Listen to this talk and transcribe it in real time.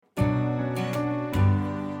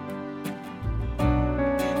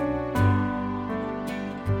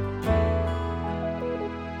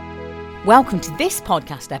Welcome to this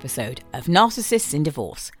podcast episode of Narcissists in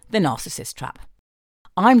Divorce, The Narcissist Trap.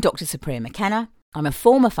 I'm Dr. Supriya McKenna. I'm a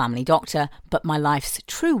former family doctor, but my life's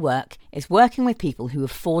true work is working with people who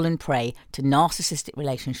have fallen prey to narcissistic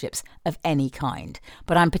relationships of any kind,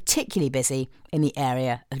 but I'm particularly busy in the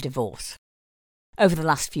area of divorce. Over the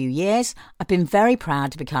last few years, I've been very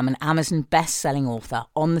proud to become an Amazon best-selling author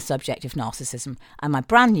on the subject of narcissism, and my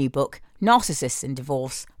brand new book, Narcissists in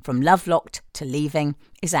Divorce, From Lovelocked to Leaving,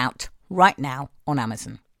 is out right now on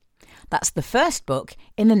Amazon. That's the first book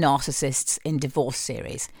in the Narcissists in Divorce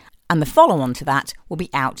series, and the follow-on to that will be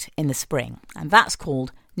out in the spring, and that's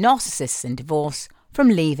called Narcissists in Divorce, From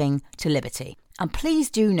Leaving to Liberty. And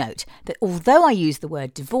please do note that although I use the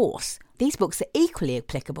word divorce, these books are equally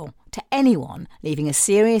applicable to anyone leaving a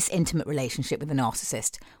serious intimate relationship with a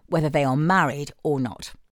narcissist, whether they are married or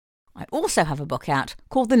not. I also have a book out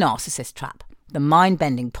called The Narcissist Trap, The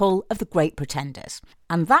Mind-Bending Pull of the Great Pretenders.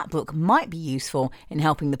 And that book might be useful in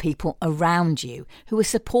helping the people around you who are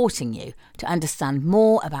supporting you to understand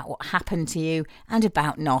more about what happened to you and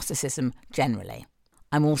about narcissism generally.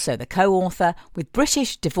 I'm also the co-author with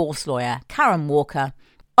British divorce lawyer Karen Walker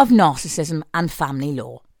of Narcissism and Family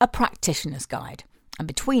Law, a practitioner's guide. And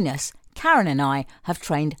between us, Karen and I have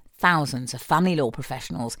trained thousands of family law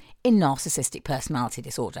professionals in narcissistic personality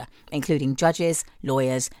disorder, including judges,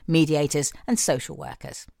 lawyers, mediators and social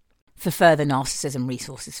workers. For further narcissism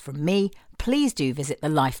resources from me, please do visit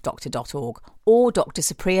thelifedoctor.org or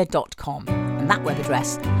drsupriya.com, and that web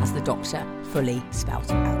address has the doctor fully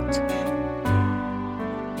spelt out.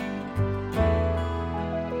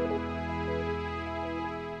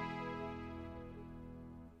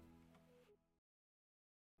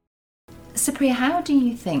 Supriya, how do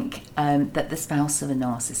you think that the spouse of a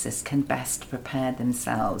narcissist can best prepare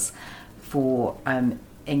themselves for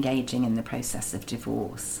engaging in the process of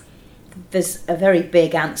divorce? There's a very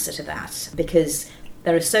big answer to that, because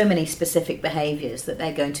there are so many specific behaviours that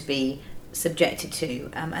they're going to be subjected to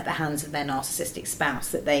at the hands of their narcissistic spouse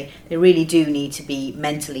that they really do need to be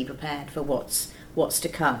mentally prepared for what's to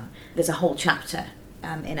come. There's a whole chapter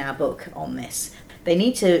in our book on this. They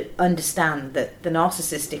need to understand that the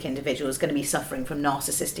narcissistic individual is going to be suffering from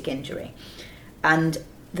narcissistic injury, and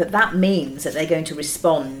that means that they're going to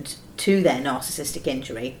respond to their narcissistic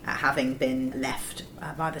injury at having been left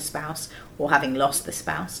by the spouse or having lost the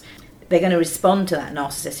spouse. They're going to respond to that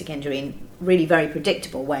narcissistic injury in really very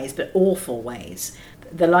predictable ways, but awful ways,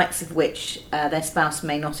 the likes of which their spouse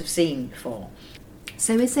may not have seen before.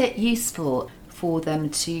 So is it useful for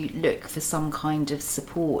them to look for some kind of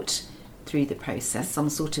support through the process, some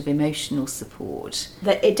sort of emotional support?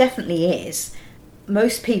 That it definitely is.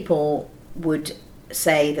 Most people would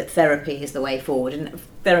say that therapy is the way forward, and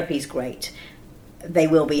therapy is great. They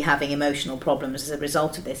will be having emotional problems as a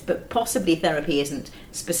result of this, but possibly therapy isn't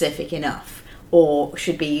specific enough or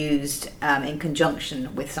should be used in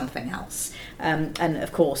conjunction with something else. And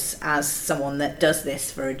of course, as someone that does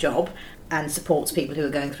this for a job and supports people who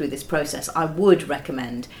are going through this process, I would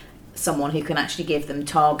recommend someone who can actually give them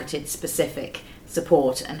targeted, specific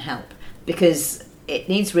support and help, because it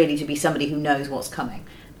needs really to be somebody who knows what's coming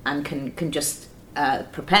and can just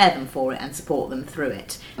prepare them for it and support them through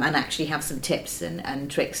it, and actually have some tips and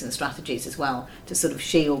tricks and strategies as well to sort of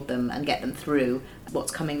shield them and get them through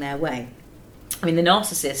what's coming their way. I mean, the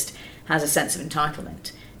narcissist has a sense of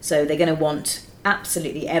entitlement, so they're going to want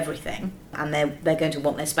absolutely everything, and they're going to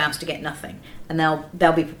want their spouse to get nothing, and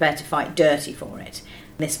they'll be prepared to fight dirty for it.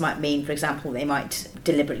 This might mean, for example, they might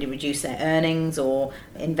deliberately reduce their earnings or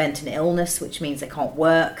invent an illness, which means they can't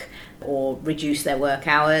work, or reduce their work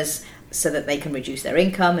hours so that they can reduce their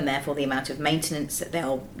income and therefore the amount of maintenance that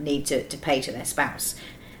they'll need to pay to their spouse.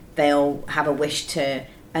 They'll have a wish to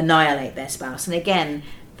annihilate their spouse. And again,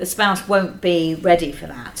 the spouse won't be ready for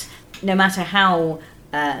that. No matter how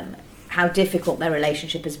difficult their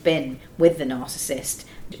relationship has been with the narcissist,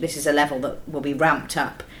 this is a level that will be ramped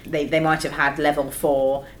up. They might have had level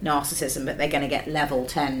 4 narcissism, but they're going to get level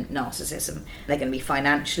 10 narcissism. They're going to be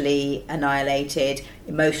financially annihilated,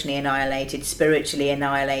 emotionally annihilated, spiritually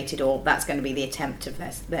annihilated, or that's going to be the attempt of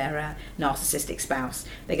their narcissistic spouse.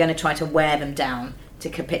 They're going to try to wear them down to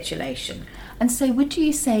capitulation. And so would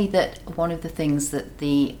you say that one of the things that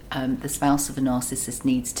the spouse of a narcissist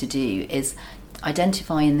needs to do is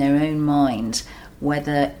identify in their own mind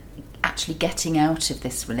whether actually getting out of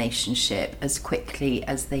this relationship as quickly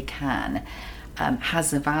as they can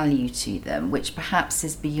has a value to them, which perhaps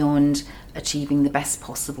is beyond achieving the best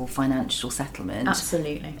possible financial settlement?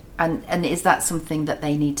 Absolutely. And is that something that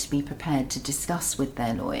they need to be prepared to discuss with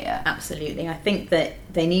their lawyer? Absolutely. I think that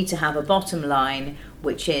they need to have a bottom line,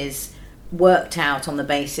 which is worked out on the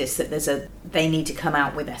basis that they need to come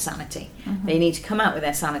out with their sanity. Mm-hmm. They need to come out with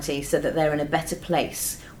their sanity so that they're in a better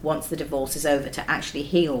place once the divorce is over to actually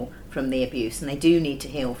heal from the abuse, and they do need to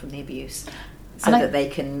heal from the abuse so that they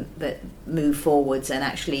can move forwards and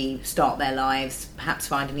actually start their lives, perhaps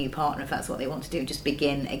find a new partner if that's what they want to do, just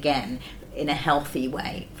begin again in a healthy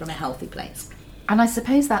way, from a healthy place. And I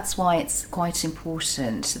suppose that's why it's quite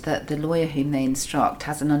important that the lawyer whom they instruct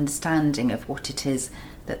has an understanding of what it is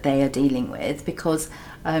that they are dealing with, because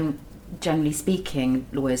generally speaking,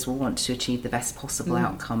 lawyers will want to achieve the best possible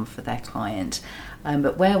outcome for their client.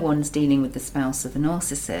 But where one's dealing with the spouse of a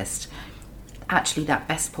narcissist, actually that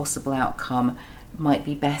best possible outcome might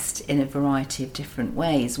be best in a variety of different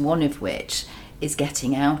ways, one of which is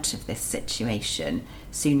getting out of this situation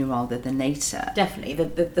sooner rather than later. Definitely.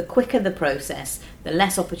 The quicker the process, the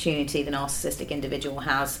less opportunity the narcissistic individual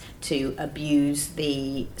has to abuse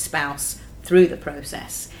the spouse through the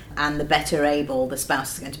process, and the better able the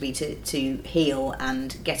spouse is going to be to heal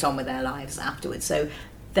and get on with their lives afterwards. So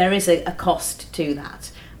there is a cost to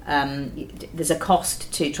that. There's a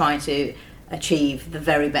cost to trying to achieve the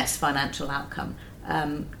very best financial outcome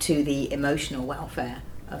to the emotional welfare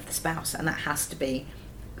of the spouse, and that has to be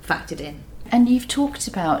factored in. And you've talked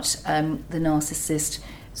about the narcissist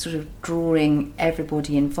sort of drawing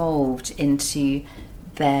everybody involved into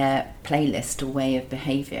their playlist or way of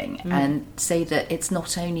behaving, and say that it's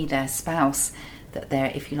not only their spouse that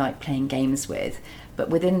they're, if you like, playing games with, but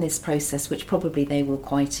within this process, which probably they will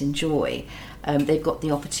quite enjoy, they've got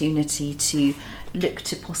the opportunity to look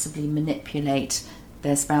to possibly manipulate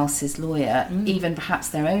their spouse's lawyer, even perhaps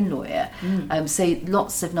their own lawyer. So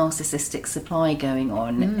lots of narcissistic supply going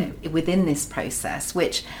on within this process,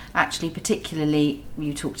 which actually, particularly,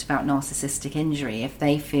 you talked about narcissistic injury, if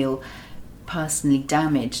they feel personally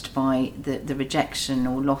damaged by the rejection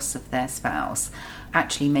or loss of their spouse,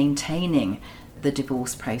 actually maintaining the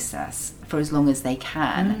divorce process for as long as they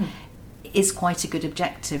can is quite a good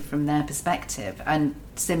objective from their perspective. And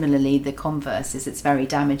similarly, the converse is it's very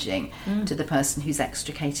damaging to the person who's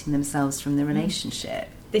extricating themselves from the relationship.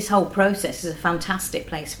 This whole process is a fantastic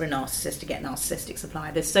place for a narcissist to get narcissistic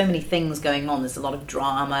supply. There's so many things going on. There's a lot of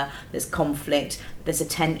drama, there's conflict, there's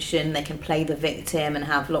attention. They can play the victim and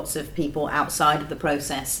have lots of people outside of the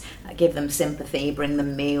process give them sympathy, bring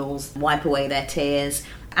them meals, wipe away their tears.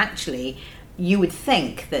 Actually, you would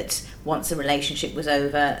think that once a relationship was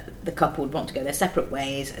over, the couple would want to go their separate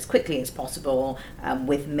ways as quickly as possible,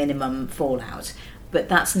 with minimum fallout. But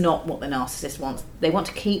that's not what the narcissist wants. They want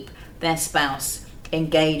to keep their spouse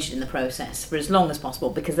engaged in the process for as long as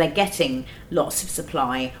possible, because they're getting lots of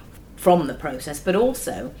supply from the process, but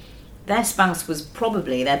also their spouse was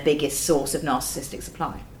probably their biggest source of narcissistic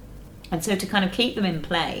supply. And so to kind of keep them in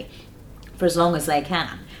play for as long as they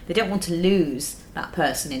can, they don't want to lose that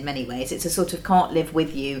person in many ways. It's a sort of can't live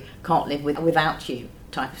with you, can't live without you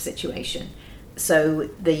type of situation. So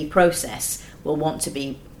the process will want to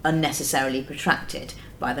be unnecessarily protracted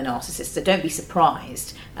by the narcissist. So don't be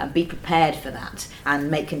surprised, be prepared for that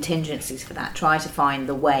and make contingencies for that. Try to find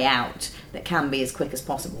the way out that can be as quick as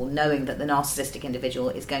possible, knowing that the narcissistic individual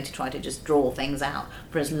is going to try to just draw things out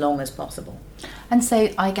for as long as possible. And so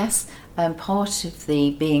I guess part of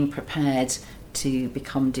the being prepared to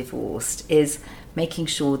become divorced is making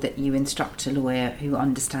sure that you instruct a lawyer who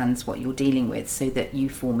understands what you're dealing with, so that you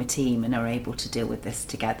form a team and are able to deal with this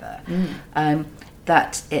together.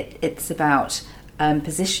 That it's about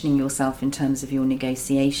positioning yourself in terms of your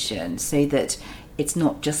negotiation, so that it's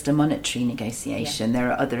not just a monetary negotiation. There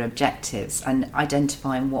are other objectives, and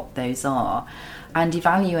identifying what those are, and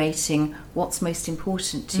evaluating what's most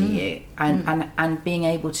important to you, and being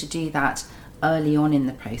able to do that early on in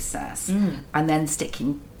the process, and then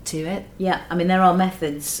sticking to it. Yeah, I mean, there are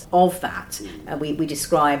methods of that. We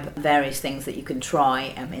describe various things that you can try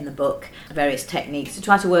in the book, various techniques to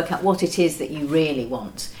try to work out what it is that you really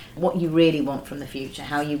want, what you really want from the future,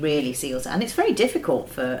 how you really see yourself. And it's very difficult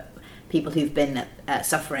for people who've been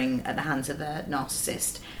suffering at the hands of a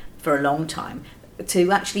narcissist for a long time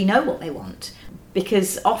to actually know what they want,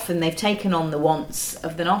 because often they've taken on the wants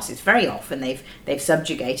of the narcissist. Very often they've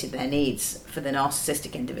subjugated their needs for the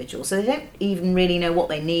narcissistic individual, so they don't even really know what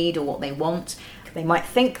they need or what they want. They might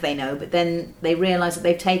think they know, but then they realise that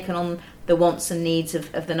they've taken on the wants and needs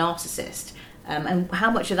of the narcissist, and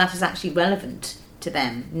how much of that is actually relevant to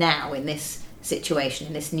them now in this situation,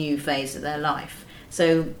 in this new phase of their life.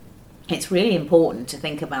 So it's really important to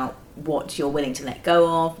think about what you're willing to let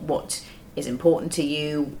go of, what is important to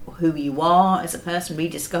you, who you are as a person,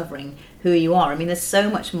 rediscovering who you are. I mean, there's so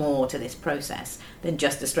much more to this process than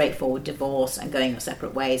just a straightforward divorce and going your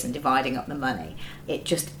separate ways and dividing up the money. It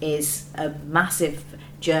just is a massive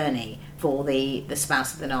journey for the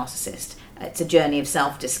spouse of the narcissist. It's a journey of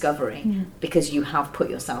self-discovery because you have put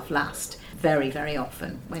yourself last very, very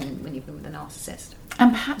often when you've been with a narcissist.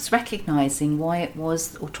 And perhaps recognising why it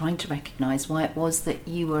was, or trying to recognise why it was that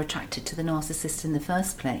you were attracted to the narcissist in the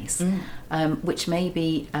first place, which may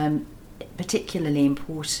be particularly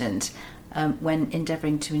important when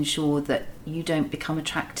endeavouring to ensure that you don't become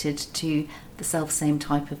attracted to the self-same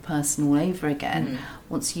type of person all over again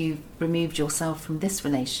once you've removed yourself from this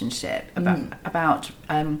relationship, about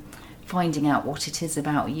finding out what it is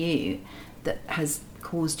about you that has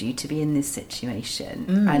caused you to be in this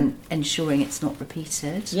situation and ensuring it's not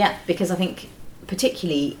repeated. Yeah, because I think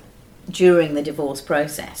particularly during the divorce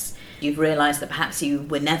process, you've realised that perhaps you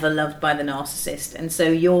were never loved by the narcissist, and so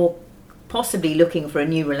you're possibly looking for a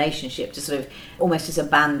new relationship to sort of almost as a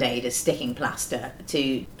band-aid, a sticking plaster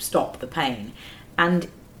to stop the pain. And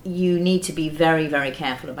you need to be very, very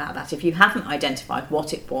careful about that. If you haven't identified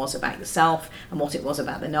what it was about yourself and what it was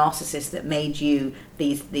about the narcissist that made you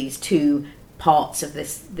these two parts of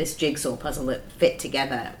this jigsaw puzzle that fit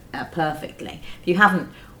together perfectly, if you haven't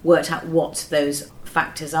worked out what those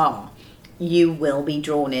factors are, you will be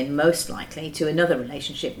drawn in most likely to another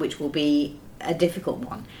relationship which will be a difficult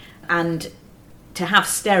one. And to have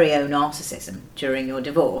stereo narcissism during your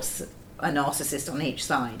divorce, a narcissist on each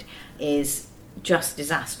side, is just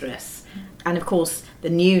disastrous. And of course the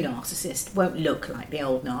new narcissist won't look like the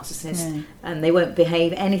old narcissist, and they won't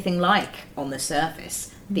behave anything like, on the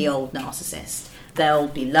surface, the old narcissist. They'll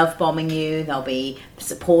be love bombing you, they'll be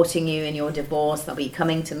supporting you in your divorce, they'll be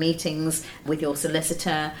coming to meetings with your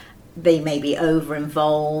solicitor, they may be over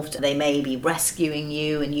involved, they may be rescuing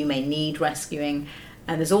you and you may need rescuing.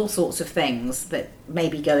 And there's all sorts of things that may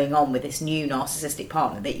be going on with this new narcissistic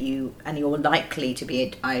partner that you're likely to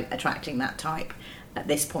be attracting that type at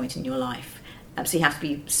this point in your life. So you have to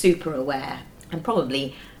be super aware and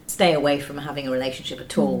probably stay away from having a relationship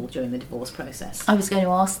at all during the divorce process. I was going to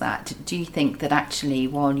ask that. Do you think that actually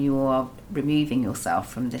while you are removing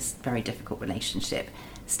yourself from this very difficult relationship,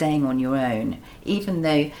 staying on your own, even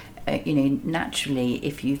though, naturally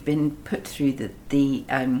if you've been put through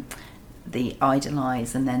the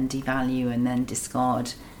idolise and then devalue and then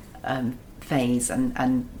discard phase,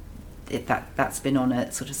 and that's been on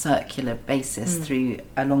a sort of circular basis through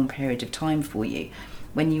a long period of time for you.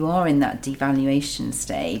 When you are in that devaluation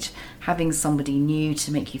stage, having somebody new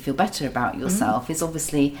to make you feel better about yourself is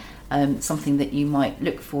obviously something that you might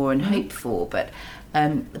look for and hope for, but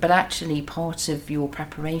actually part of your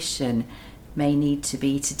preparation may need to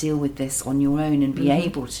be to deal with this on your own and be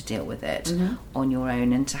able to deal with it on your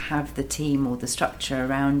own, and to have the team or the structure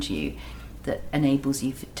around you that enables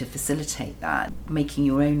you to facilitate that, making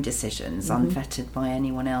your own decisions unfettered by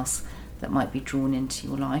anyone else that might be drawn into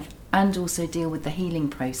your life, and also deal with the healing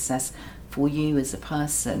process for you as a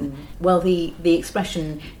person. Well, the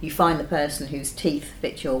expression, you find the person whose teeth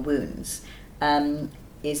fit your wounds,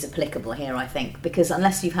 is applicable here, I think, because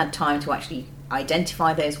unless you've had time to actually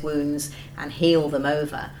identify those wounds and heal them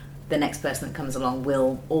over, the next person that comes along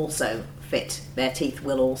will also fit, their teeth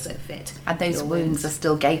will also fit. And those wounds are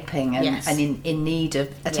still gaping and in need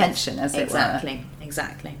of attention, as it were.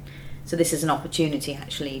 Exactly. So this is an opportunity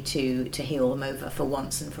actually to heal them over for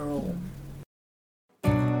once and for all.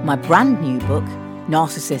 My brand new book,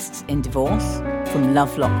 Narcissists in Divorce, From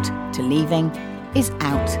Love-Locked to Leaving, is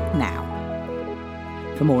out now.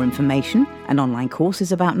 For more information and online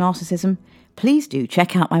courses about narcissism, please do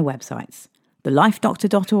check out my websites,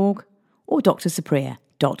 thelifedoctor.org or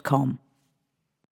drsupriya.com.